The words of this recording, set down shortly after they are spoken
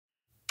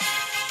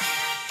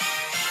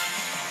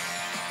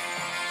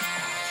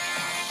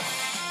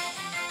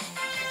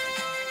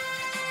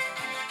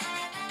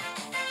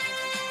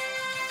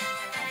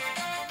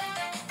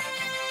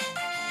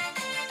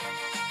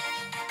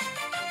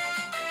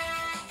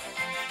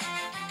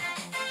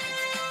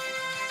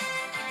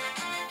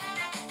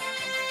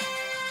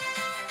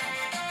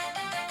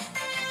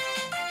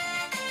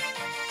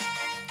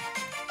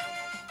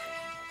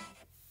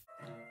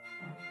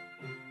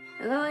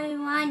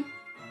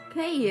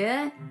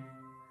here.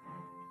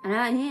 And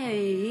I'm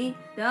here.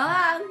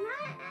 Dog.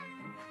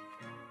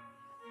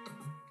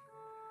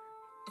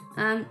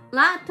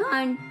 Last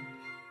time,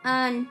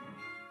 and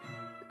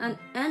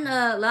in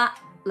the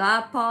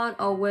last part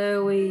of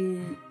where we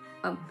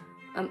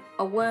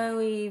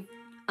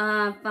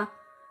found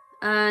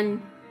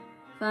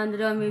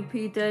it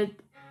repeated,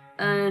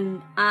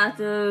 and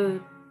after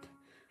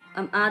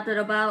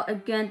about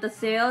against the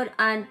shield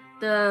and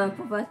the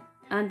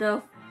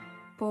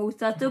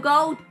processor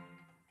gold,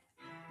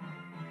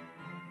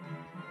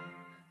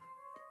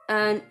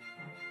 and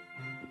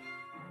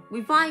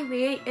we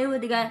finally able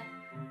to get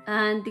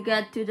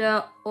to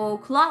the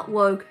old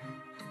clockwork,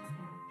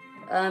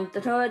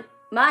 the third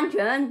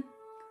mansion.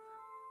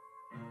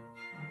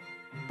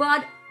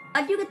 But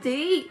as you can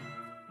see,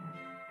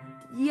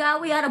 yeah,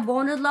 we had a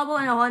bonus level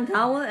in a haunted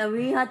tower, and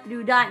we had to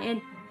do that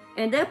in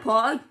this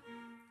part.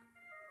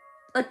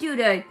 Let's do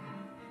this.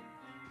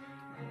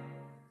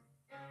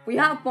 We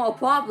have more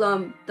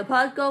problem. The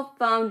puzzle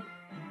found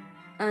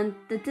and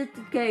the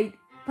certificate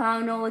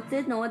found no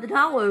signal at the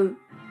tower.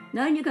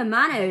 Now you can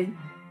manage.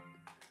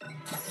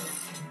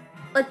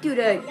 Let's do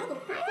this.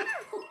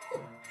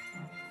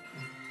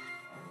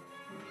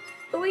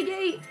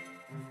 Luigi,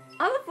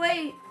 I'm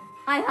afraid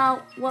I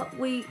have what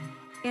we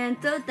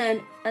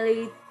inserted, at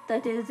least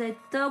that is a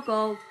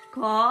circle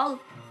called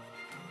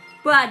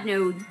bad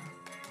news.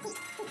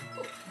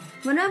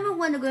 Whenever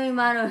when the green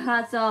matter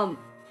has some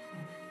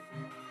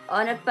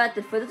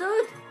unexpected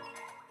visitors,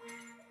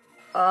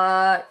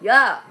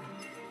 yeah.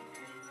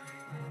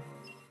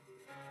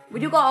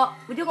 Would you go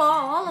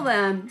all of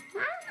them?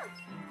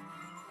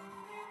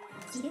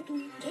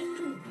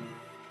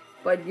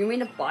 But you mean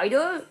the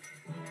spider?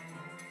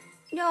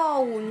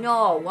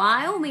 No,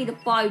 I don't mean the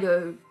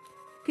spider.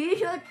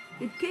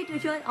 Keep your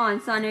shirt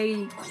on,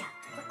 Sonny.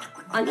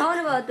 I'm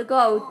talking about the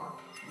ghost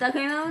that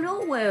came out of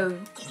nowhere.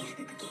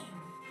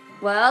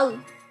 Well,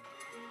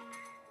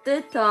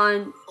 this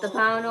time the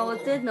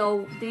paranormal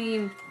signal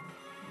seemed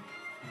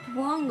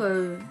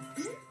stronger.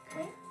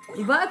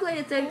 You better play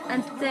it safe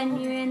and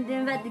send you in to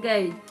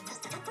investigate.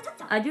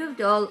 As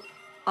usual,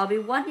 I'll be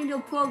watching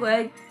your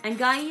progress and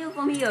guiding you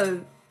from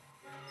here.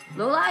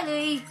 Look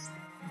lively.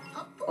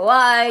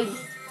 Alright,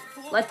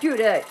 let's do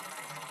this.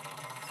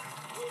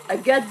 I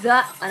get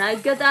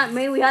that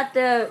means we have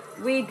to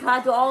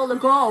recapture all the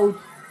gold.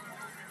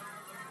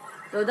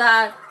 So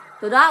that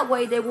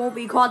way they won't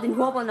be causing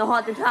trouble in the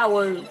haunted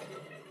tower.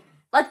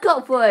 Let's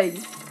go for it.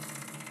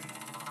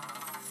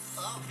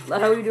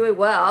 That's how you do it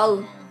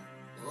well.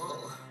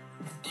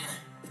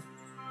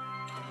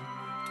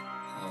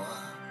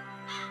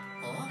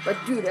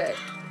 Let's do that.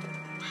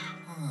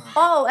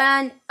 Oh,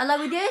 and like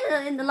we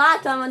did in the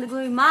last time on the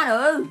Green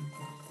Manor,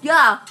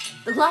 yeah,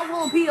 the clock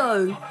will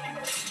appear.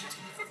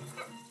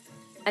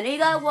 And you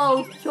guys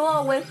will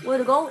show where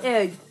the gold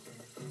is.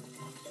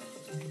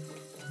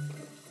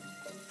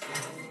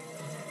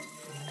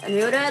 And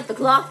here it is, the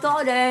clock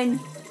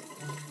starting.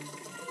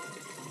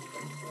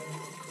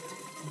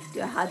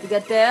 You have to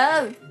get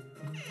there.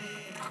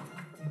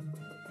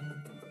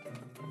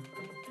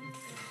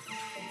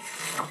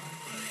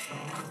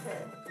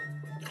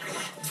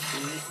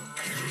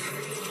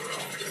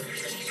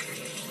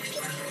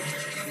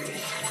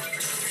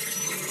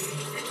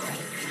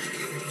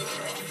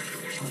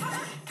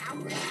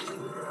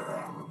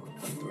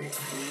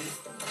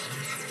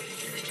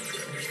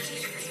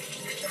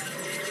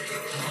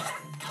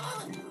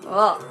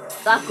 Oh,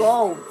 that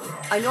gold.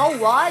 I know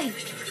why.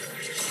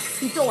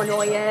 He's so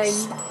annoying.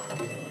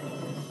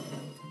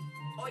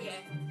 Oh yeah.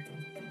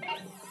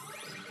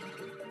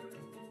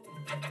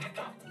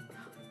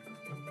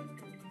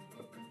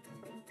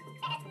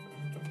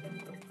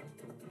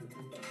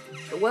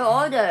 So where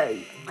are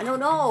they? I don't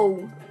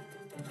know.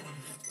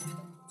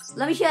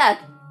 Let me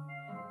check.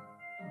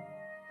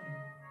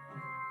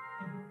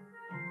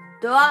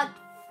 They're at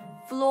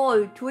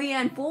floor 3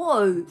 and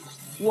 4.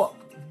 What?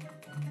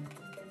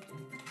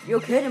 You're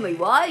kidding me,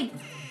 right?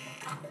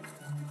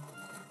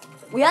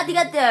 We had to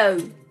get there.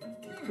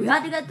 We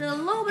had to get to a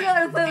little bit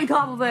of the very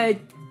top of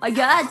it. I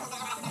guess.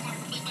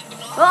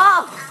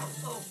 Ah!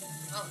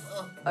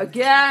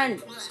 Again?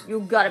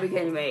 You gotta be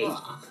kidding me.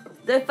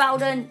 The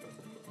fountain.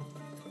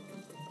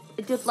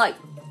 It's just like,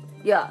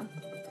 yeah.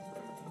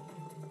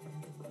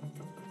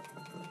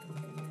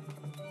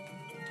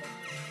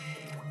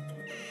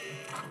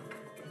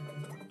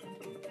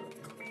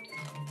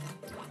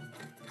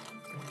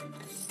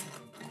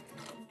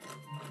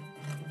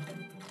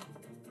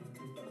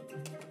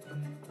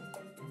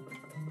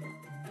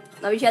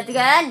 Let me check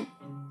again.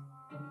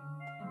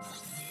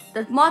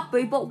 That must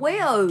be, but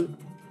where?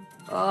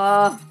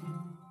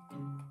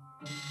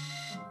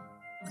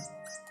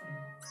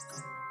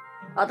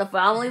 At the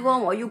family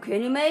room? Are you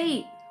kidding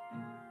me?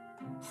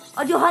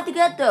 I just had to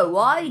get there,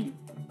 right?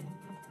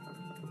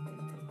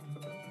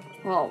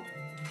 Oh,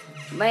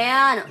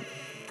 man.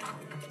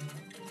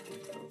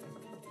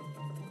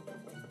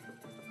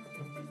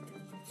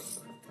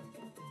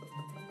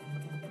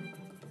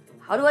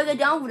 How do I get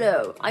down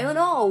there? I don't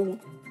know.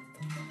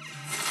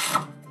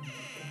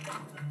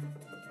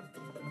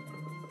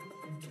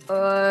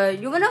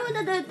 You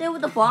remember that they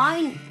with the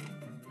fine?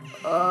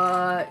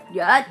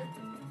 Yeah.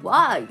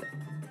 Why?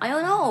 I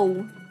don't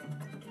know.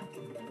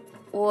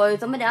 Or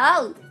something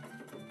else.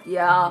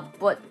 Yeah,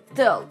 but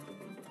still.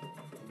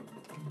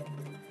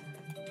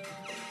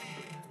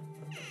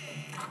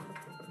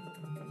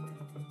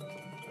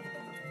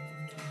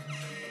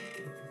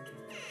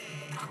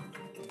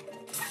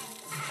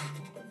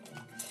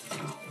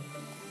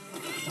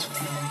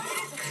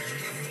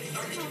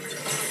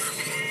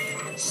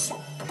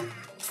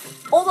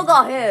 Oh my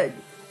god, head.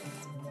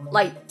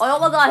 Like, oh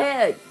my god,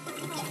 head.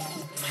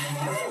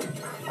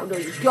 Oh no,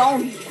 you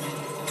don't.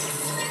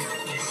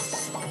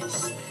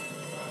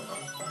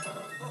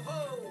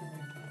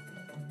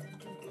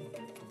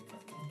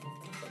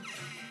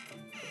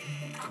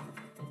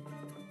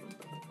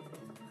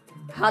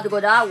 How to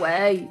go that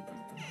way?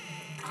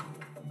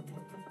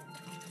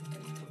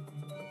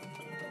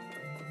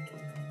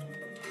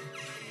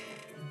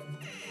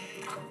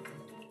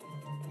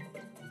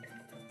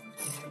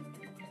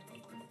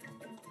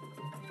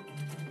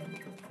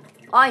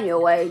 I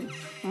knew it.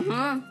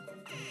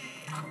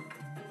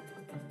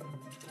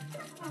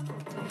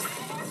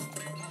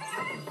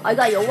 I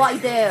got you right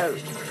there.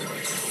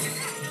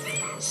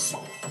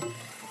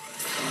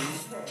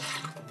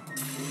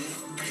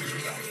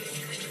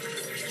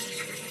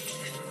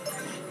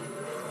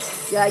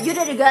 Yeah, you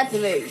didn't get to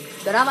me.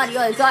 Then I'm on the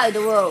other side of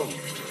the room.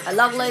 And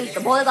luckily, the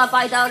boy got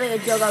 5,000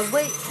 and you got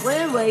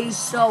wait,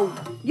 so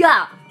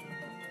yeah.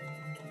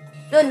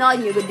 There's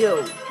nothing you can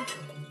do.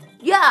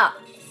 Yeah.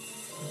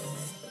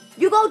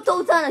 You go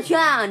to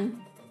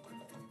Sana-chan.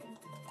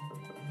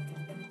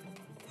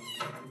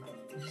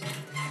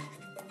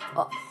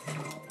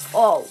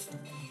 Oh.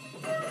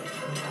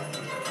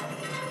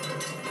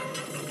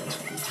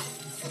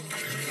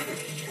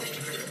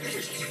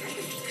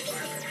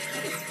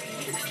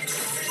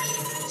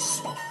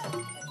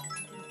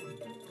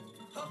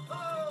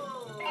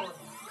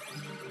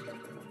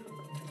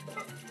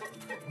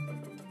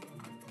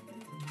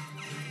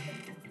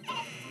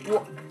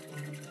 What?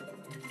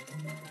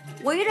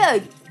 Wait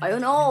a... I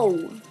don't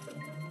know.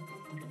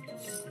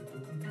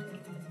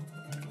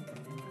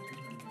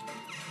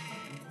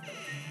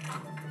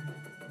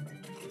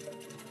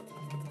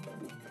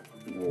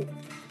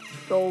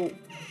 So,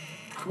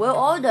 where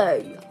are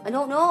they? I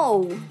don't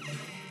know.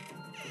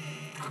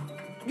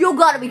 You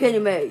gotta be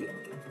kidding me.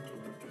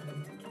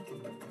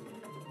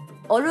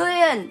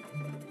 Orion.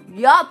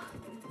 Yup.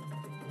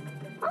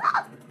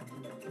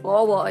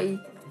 Oh boy.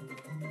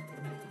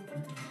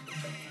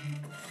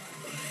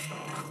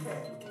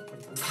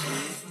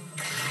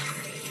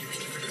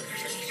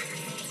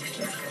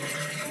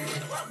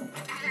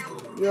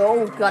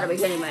 You gotta be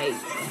kidding me.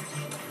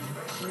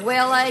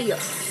 Really?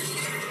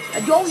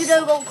 I told you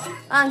to go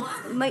and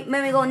make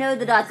me go near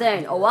to that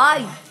thing,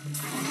 alright?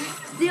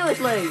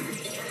 Seriously.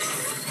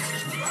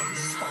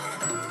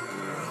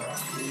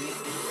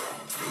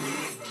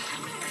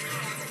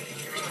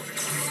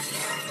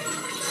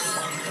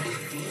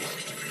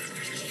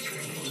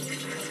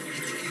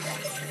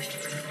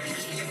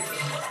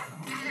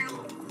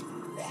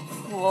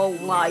 Oh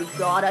my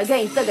god, I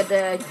can't stick it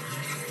there.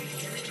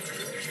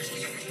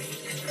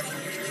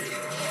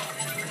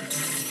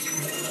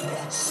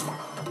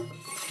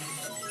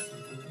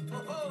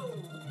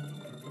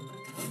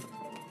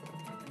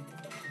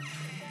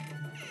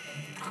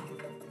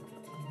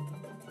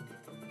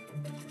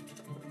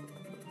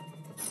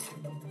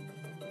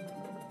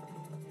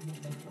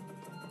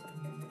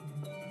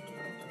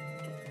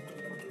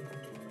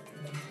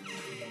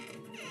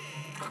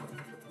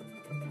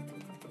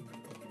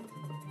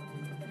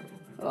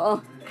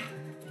 Oh.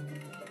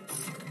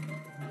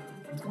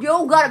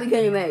 You gotta be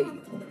kidding me.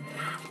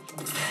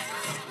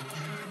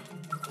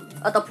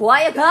 At the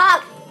player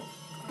card?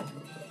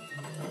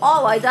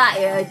 Oh, I got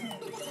it.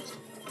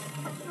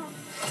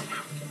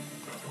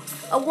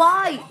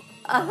 Why?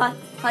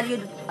 How do you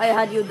do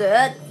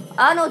it?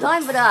 I have no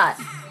time for that.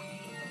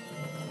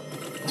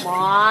 Come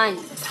on.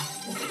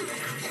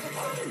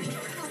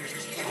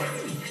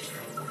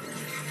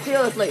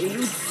 Seriously, you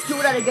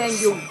do that again,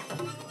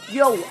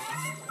 you.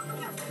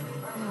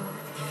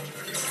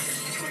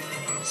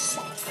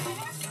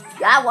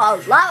 Yeah, well,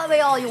 laugh at me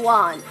all you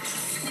want.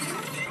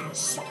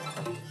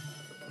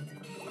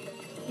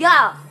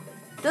 Yeah,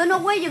 there's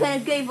no way you can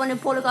escape from the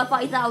Protocol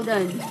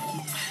 5000.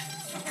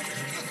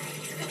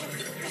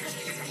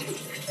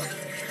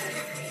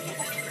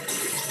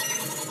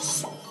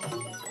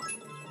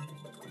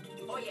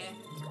 Oh yeah.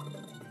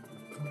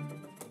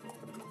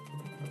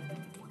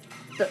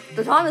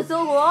 The time is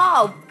still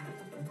off.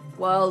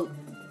 Well,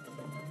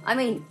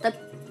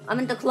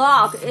 the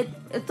clock.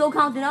 It's still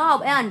counting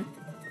up, and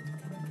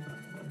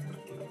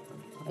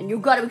you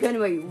gotta be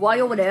kidding me. Why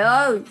over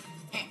there?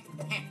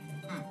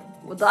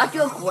 Well, that's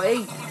just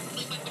great.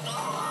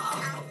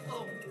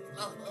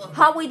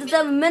 How wait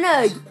 7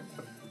 minutes?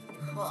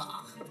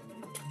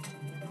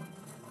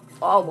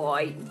 Oh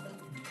boy.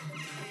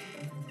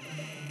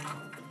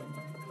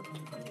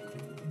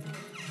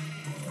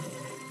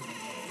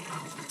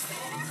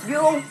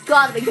 You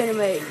gotta be kidding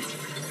me.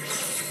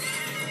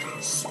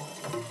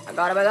 I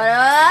got it.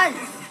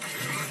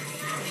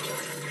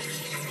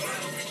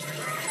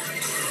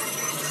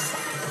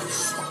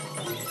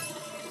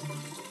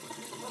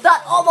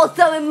 That's almost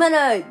 7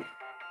 minutes.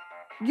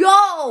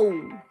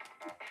 Yo!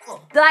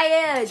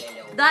 That is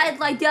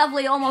like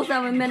definitely almost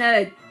 7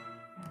 minutes.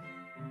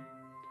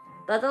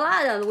 That's a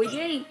lot of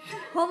Luigi.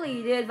 Hopefully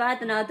you did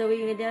fast enough that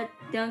we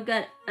don't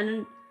get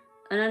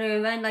another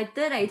event like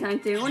this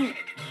anytime soon.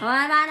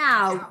 How about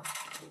now?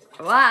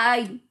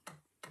 Alright.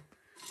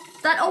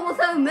 That's almost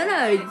 7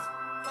 minutes.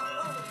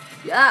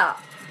 Yeah.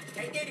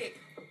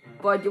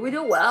 But did we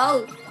do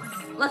well?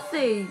 Let's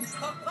see.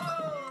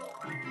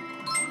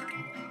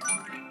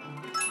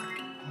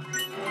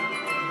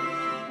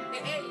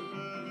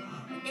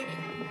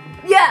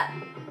 Yeah.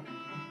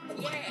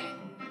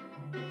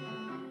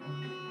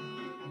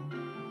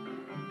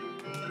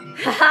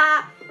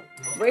 Haha.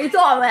 We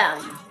saw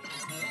them.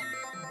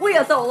 We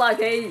are so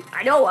lucky.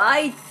 I know,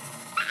 right?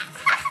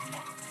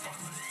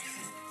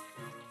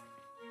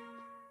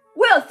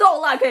 We're so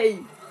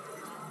lucky.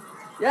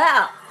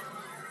 Yeah.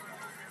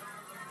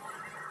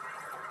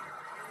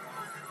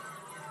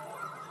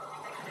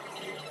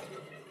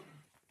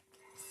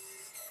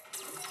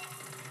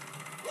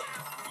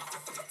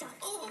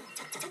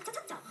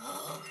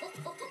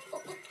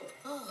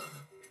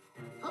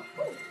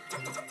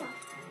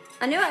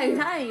 I knew I was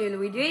telling you,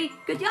 Luigi.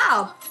 Good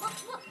job.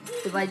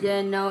 If I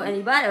didn't know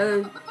any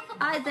better,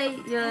 I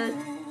think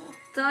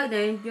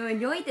you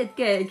enjoyed this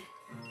gig.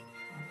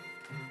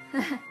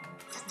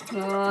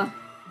 Yeah.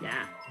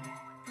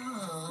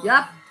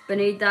 Yup.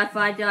 Beneath that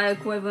 $5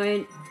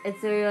 equivalent,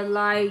 it's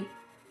like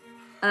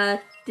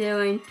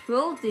doing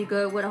thrill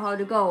seeker with a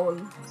heart of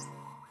gold.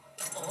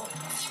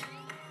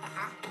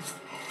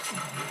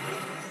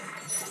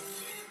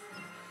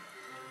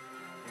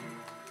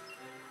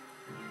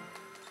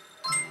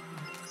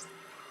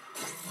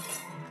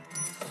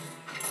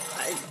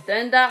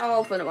 Send that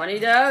all for the money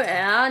though,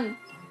 and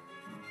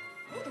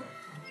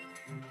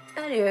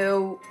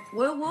anywho,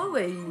 where were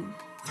we?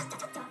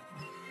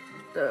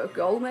 The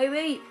gold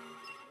maybe?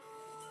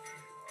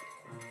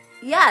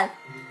 Yes,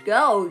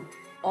 gold.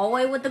 All the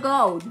way with the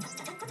gold.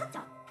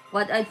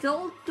 What I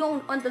still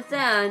don't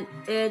understand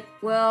is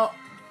where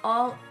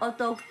all of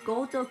the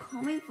gold are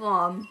coming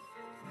from.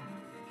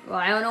 Well,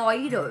 I don't know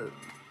either.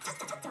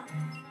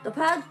 The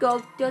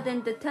passcode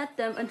doesn't detect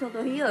them until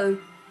they're here,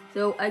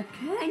 so I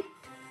can't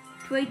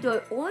trade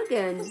their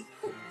organs.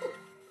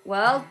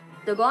 Well,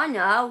 they're gone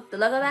now. So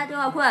let's go back to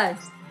our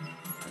quest.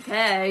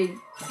 Okay.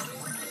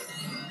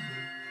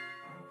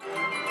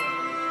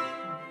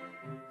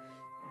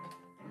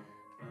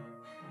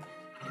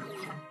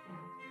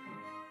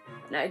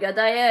 Now you got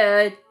that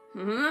yet.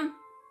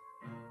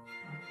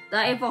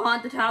 That is for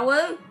Haunted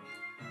Tower.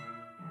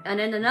 And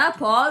then the next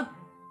part,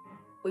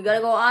 we gotta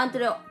go on to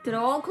the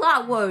old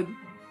Clockwood.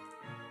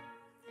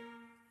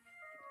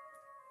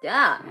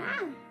 Yeah.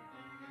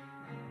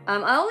 I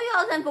only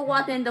asked for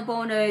watching the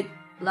bonus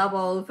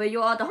level for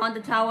you all the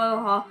Haunted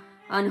Tower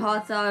and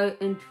Hostile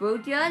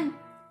Intrusion.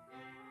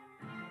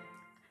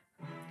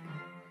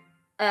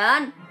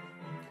 And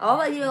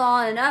over here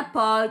on that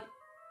part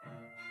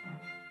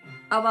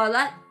of our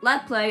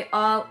let's play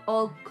of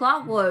old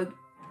Clockwood.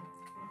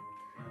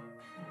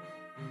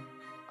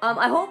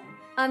 I hope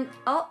and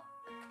I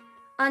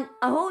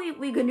hope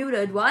we can do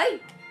this, right?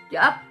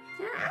 Yep.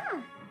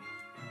 Yeah.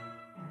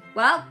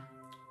 Well,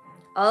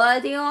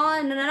 I'll see you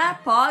on the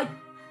next part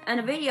and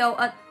a video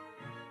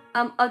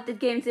of the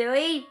game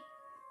series.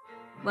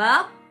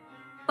 Well,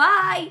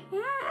 bye.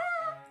 Yeah.